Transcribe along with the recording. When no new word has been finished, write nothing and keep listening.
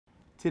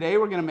Today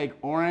we're gonna make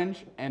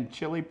orange and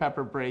chili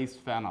pepper braised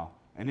fennel,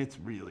 and it's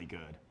really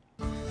good.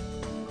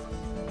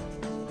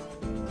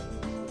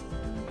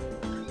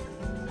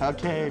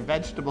 Okay,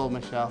 vegetable,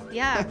 Michelle.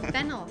 Yeah,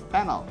 fennel.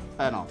 Fennel.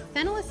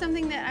 Fennel is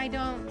something that I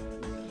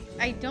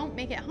don't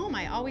make at home.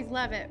 I always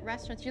love at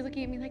restaurants. You're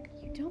looking at me like,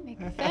 you don't make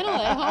fennel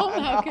at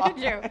home, how could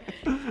you?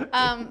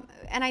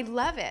 And I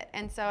love it,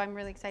 and so I'm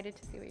really excited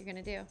to see what you're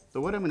gonna do.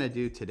 So what I'm gonna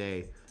do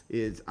today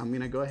is I'm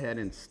gonna go ahead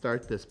and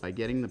start this by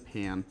getting the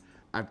pan.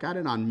 I've got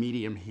it on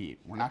medium heat.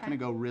 We're not gonna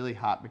go really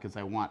hot because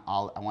I want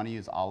to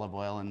use olive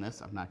oil in this.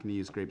 I'm not gonna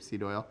use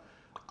grapeseed oil.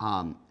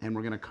 And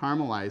we're gonna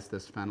caramelize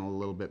this fennel a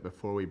little bit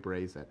before we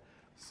braise it.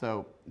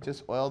 So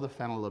just oil the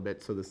fennel a little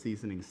bit so the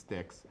seasoning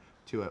sticks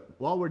to it.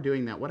 While we're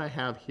doing that, what I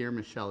have here,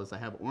 Michelle, is I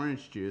have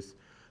orange juice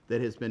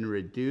that has been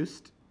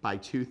reduced by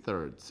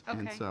 2/3. Okay.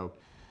 And so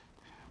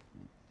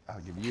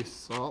I'll give you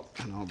salt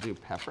and I'll do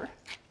pepper.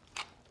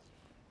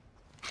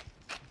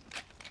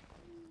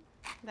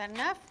 Is that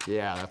enough?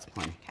 Yeah, that's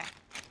plenty. Okay.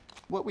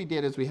 What we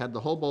did is we had the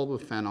whole bowl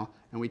of fennel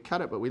and we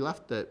cut it, but we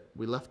left the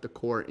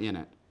core in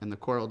it, and the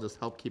core will just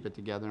help keep it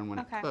together, and when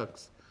it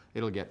cooks,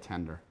 it'll get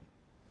tender.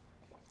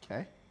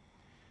 Okay?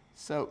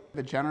 So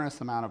a generous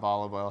amount of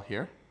olive oil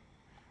here.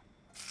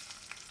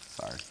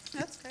 Sorry.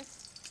 That's good.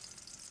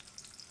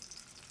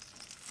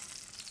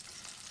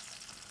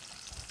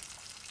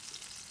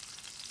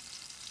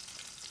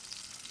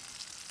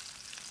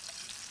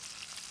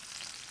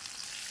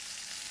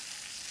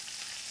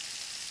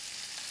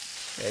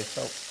 Okay,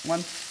 so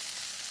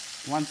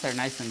once they're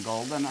nice and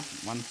golden on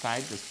one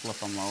side, just flip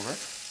them over.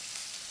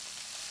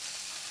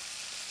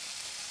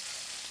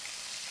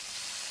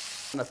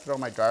 I'm gonna throw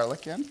my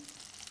garlic in.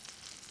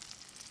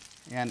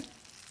 And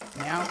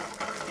now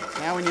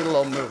we need a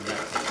little movement.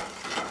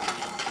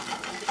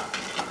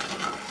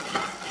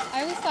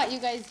 I always thought you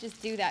guys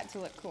just do that to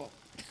look cool.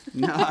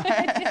 No.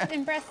 Just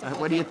impressive.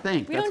 What do you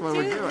think? That's what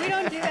we're doing. We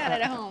don't do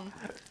that at home.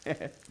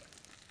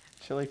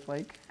 Chili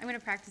flake. I'm gonna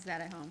practice that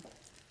at home.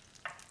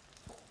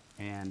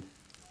 And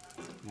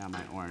now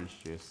my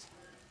orange juice.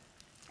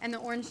 And the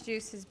orange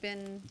juice has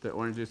been... The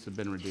orange juice has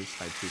been reduced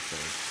by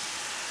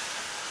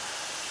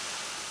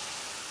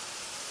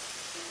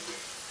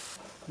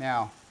 2/3.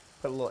 Now,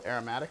 put a little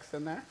aromatics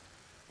in there.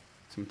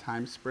 Some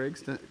thyme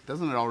sprigs.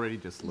 Doesn't it already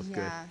just look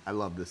good? I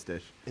love this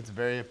dish. It's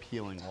very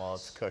appealing while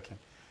it's cooking.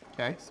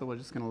 Okay, so we're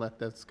just gonna let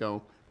this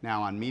go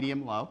now on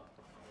medium-low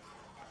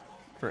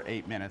for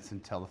 8 minutes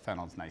until the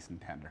fennel's nice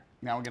and tender.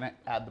 Now we're gonna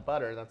add the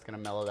butter. That's gonna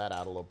mellow that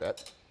out a little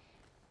bit.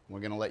 We're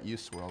gonna let you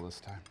swirl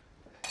this time.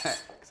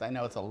 Because I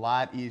know it's a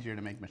lot easier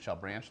to make Michelle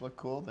Branch look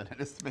cool than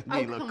it is to make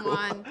me look cool.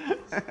 Oh,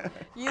 come on.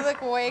 You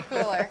look way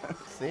cooler.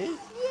 See? Yay.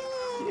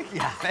 You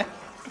got it.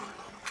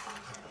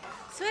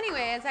 So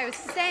anyway, as I was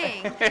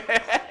saying,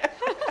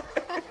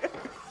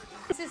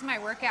 this is my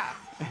workout,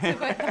 to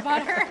put the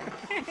butter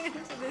into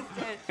this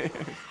dish.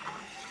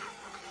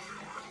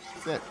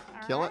 That's it.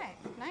 Kill it.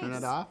 Nice. Turn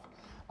it off.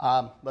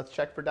 Let's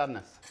check for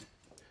doneness.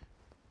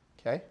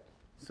 Okay?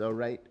 So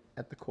right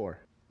at the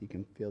core, you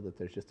can feel that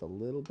there's just a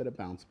little bit of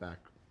bounce back.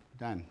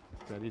 Done.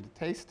 Ready to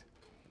taste?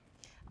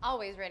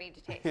 Always ready to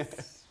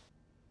taste.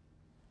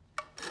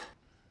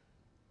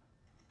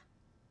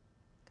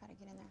 Gotta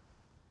get in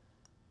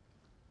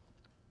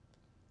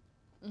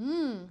there.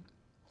 Mmm.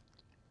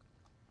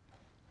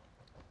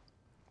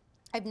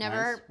 I've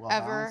never, Nice, well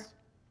ever balanced.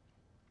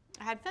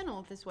 had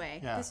fennel this way.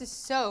 Yeah. This is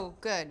so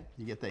good.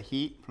 You get the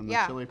heat from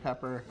the chili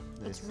pepper.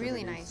 The It's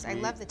really acidity, nice. I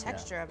sweet. love the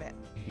texture of it.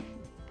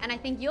 And I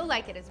think you'll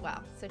like it as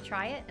well. So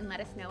try it and let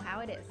us know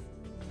how it is.